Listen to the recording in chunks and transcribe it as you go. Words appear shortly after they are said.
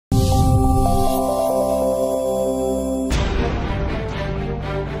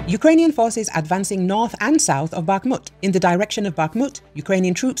Ukrainian forces advancing north and south of Bakhmut. In the direction of Bakhmut,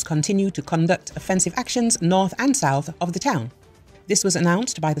 Ukrainian troops continue to conduct offensive actions north and south of the town. This was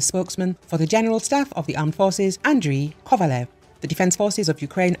announced by the spokesman for the General Staff of the Armed Forces, Andriy Kovalev. The Defense Forces of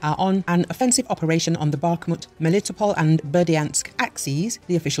Ukraine are on an offensive operation on the Bakhmut, Melitopol and Berdyansk axes,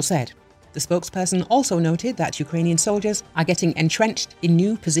 the official said. The spokesperson also noted that Ukrainian soldiers are getting entrenched in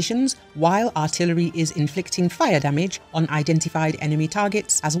new positions while artillery is inflicting fire damage on identified enemy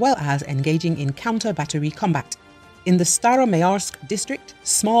targets as well as engaging in counter-battery combat. In the Staromayorsk district,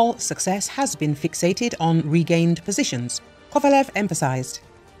 small success has been fixated on regained positions, Kovalev emphasized.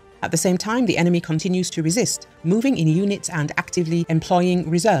 At the same time, the enemy continues to resist, moving in units and actively employing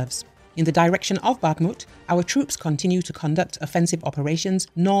reserves. In the direction of Bakhmut, our troops continue to conduct offensive operations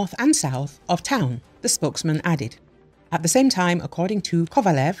north and south of town, the spokesman added. At the same time, according to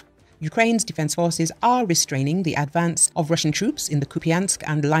Kovalev, Ukraine's defense forces are restraining the advance of Russian troops in the Kupiansk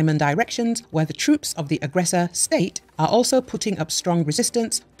and Lyman directions, where the troops of the aggressor state are also putting up strong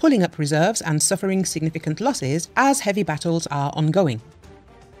resistance, pulling up reserves and suffering significant losses as heavy battles are ongoing.